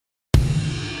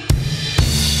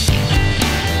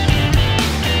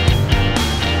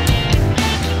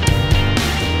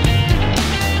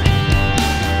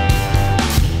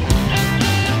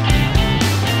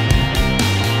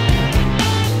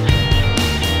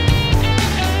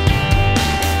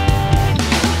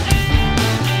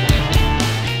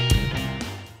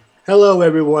Hello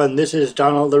everyone, this is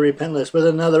Donald the Repentless with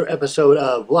another episode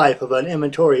of Life of an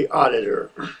Inventory Auditor.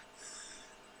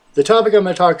 The topic I'm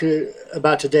going to talk to you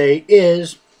about today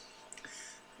is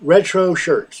retro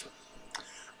shirts.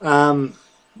 Now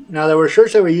there were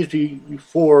shirts that were used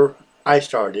before I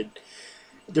started.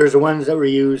 There's the ones that were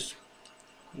used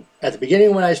at the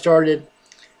beginning when I started,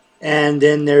 and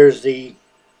then there's the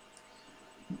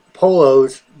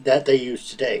polos that they use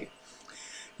today.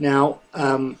 Now,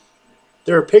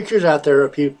 there are pictures out there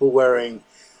of people wearing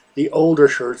the older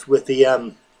shirts with the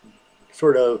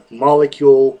sort of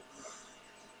molecule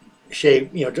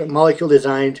shape, molecule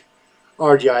designed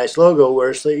RGIS logo,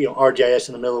 where it's RGIS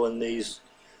in the middle and these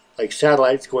like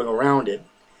satellites going around it,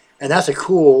 and that's a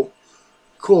cool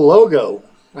logo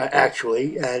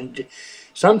actually. And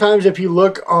sometimes if you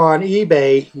look on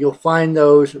eBay, you'll find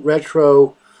those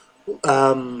retro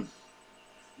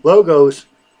logos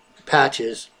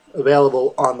patches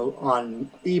available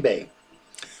on eBay.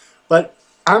 But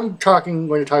I'm going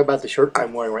to talk about the shirt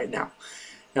I'm wearing right now.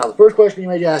 Now, the first question you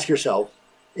may ask yourself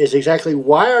is exactly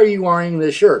why are you wearing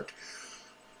this shirt?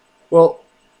 Well,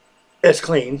 it's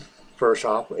clean, first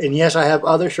off, and yes, I have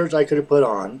other shirts I could have put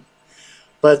on,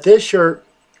 but this shirt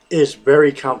is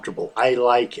very comfortable. I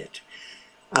like it.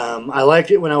 I liked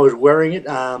it when I was wearing it.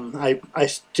 I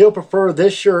still prefer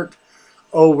this shirt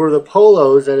over the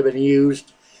polos that have been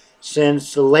used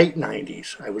since the late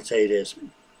 90s, I would say it is.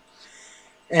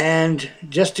 And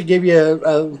just to give you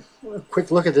a quick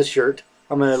look at this shirt,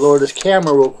 I'm going to lower this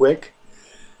camera real quick.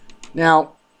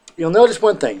 Now, you'll notice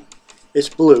one thing. It's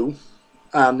blue.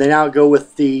 They now go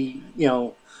with the,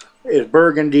 it's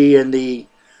burgundy, and the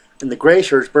gray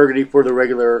shirts, burgundy for the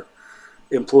regular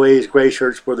employees, gray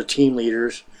shirts for the team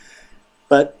leaders.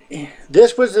 But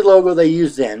this was the logo they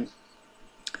used then.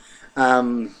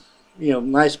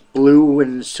 Nice blue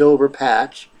and silver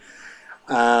patch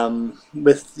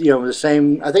with the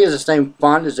same, I think it's the same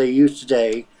font as they use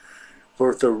today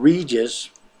for the RGIS,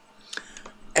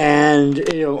 and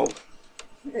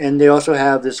and they also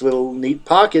have this little neat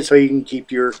pocket so you can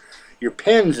keep your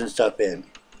pens and stuff in.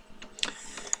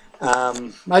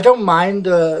 I don't mind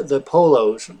the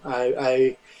polos.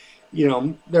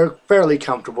 They're fairly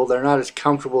comfortable. They're not as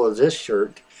comfortable as this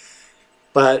shirt,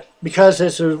 but because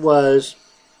this was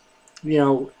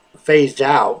phased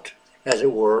out, as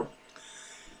it were,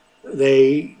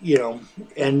 they,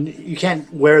 and you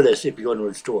can't wear this if you go into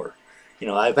a store.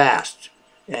 I've asked,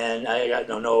 and I got,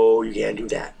 no, you can't do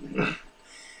that.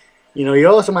 You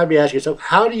also might be asking yourself,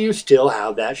 how do you still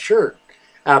have that shirt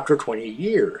after 20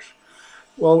 years?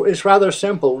 Well, it's rather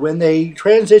simple. When they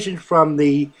transitioned from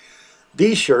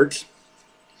these shirts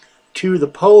to the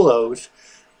polos,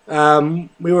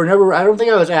 we were never, I don't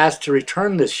think I was asked to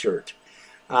return this shirt.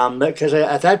 Because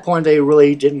at that point they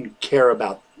really didn't care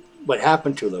about what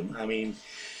happened to them. I mean,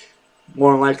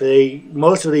 more than likely,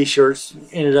 most of these shirts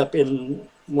ended up in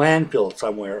landfill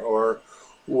somewhere, or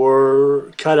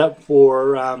were cut up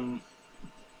for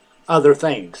other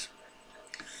things.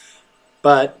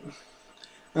 But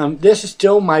this is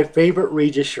still my favorite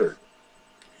RGIS shirt.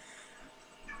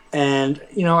 And,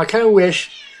 I kind of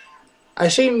wish, I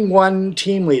seen one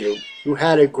team leader who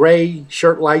had a gray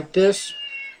shirt like this,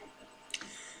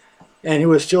 and who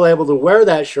was still able to wear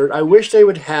that shirt. I wish they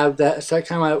would have that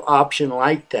kind of option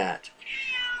like that,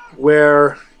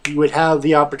 where you would have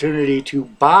the opportunity to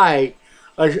buy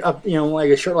like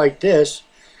a shirt like this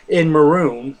in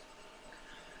maroon,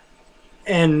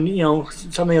 and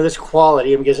something of this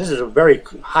quality. Because this is a very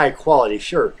high quality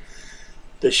shirt.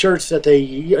 The shirts that they,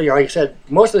 like I said,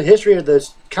 most of the history of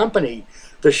this company,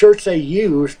 the shirts they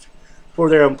used for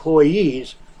their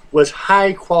employees was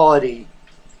high quality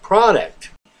product,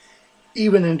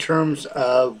 even in terms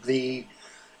of the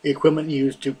equipment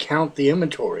used to count the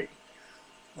inventory.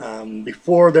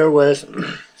 Before there was,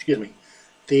 excuse me,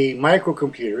 the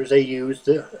microcomputers, they used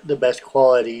the best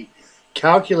quality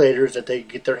calculators that they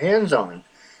could get their hands on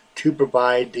to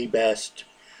provide the best,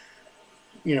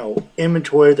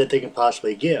 inventory that they can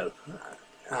possibly give.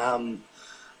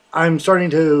 I'm starting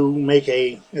to make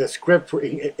a script, for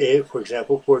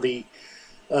example, for the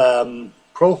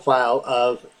profile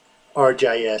of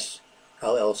RGIS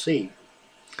LLC.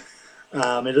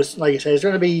 It is, like I said, it's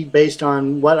going to be based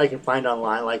on what I can find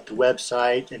online, like the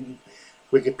website and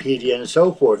Wikipedia and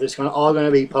so forth. It's all going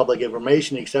to be public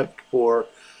information, except for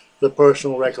the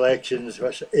personal recollections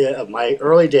of my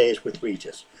early days with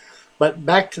RGIS. But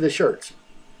back to the shirts.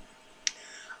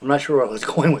 I'm not sure where I was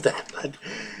going with that, but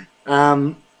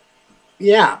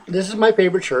yeah, this is my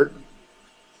favorite shirt.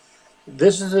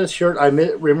 This is a shirt I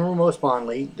remember most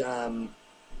fondly.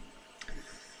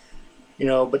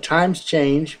 But times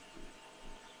change.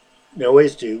 They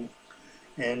always do.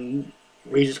 and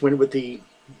we just went with the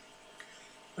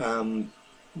the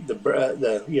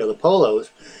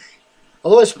polos.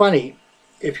 Although it's funny,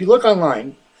 if you look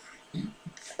online,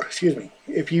 excuse me,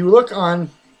 if you look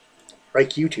on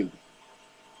like YouTube,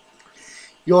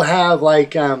 you'll have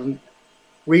like RGIS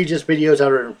videos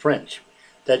that are in French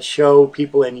that show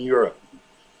people in Europe,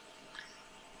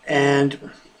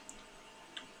 and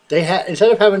they had,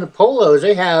 instead of having the polos,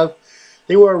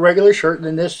 they wore a regular shirt and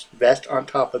then this vest on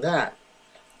top of that,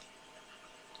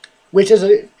 which is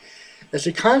a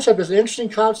concept. It's an interesting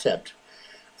concept.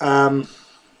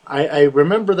 I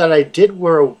remember that I did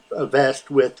wear a vest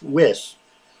with WIS,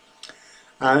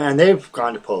 and they've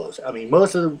gone to polos. I mean,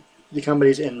 most of the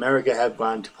companies in America have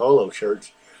gone to polo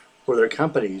shirts for their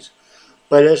companies.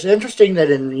 But it's interesting that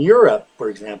in Europe, for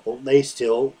example, they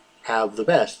still have the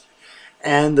vest.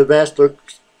 And the vest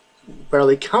looks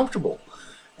fairly comfortable.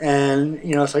 And,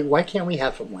 you know, it's like, why can't we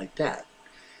have something like that?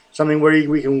 Something where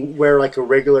we can wear like a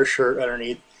regular shirt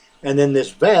underneath, and then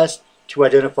this vest to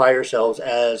identify ourselves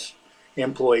as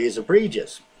employees of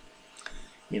RGIS.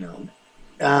 You know.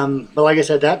 But like I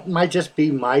said, that might just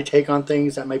be my take on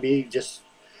things. That might be just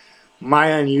my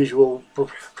unusual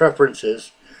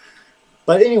preferences.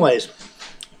 But anyways,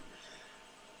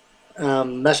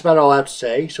 that's about all I have to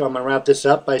say. So I'm going to wrap this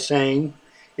up by saying,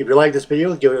 if you like this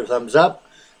video, give it a thumbs up.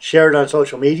 Share it on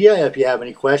social media. If you have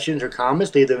any questions or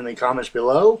comments, leave them in the comments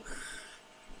below.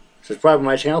 Subscribe to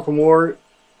my channel for more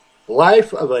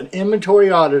Life of an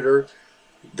Inventory Auditor.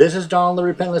 This is Donald the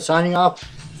Repentless signing off.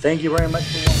 Thank you very much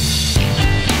for watching.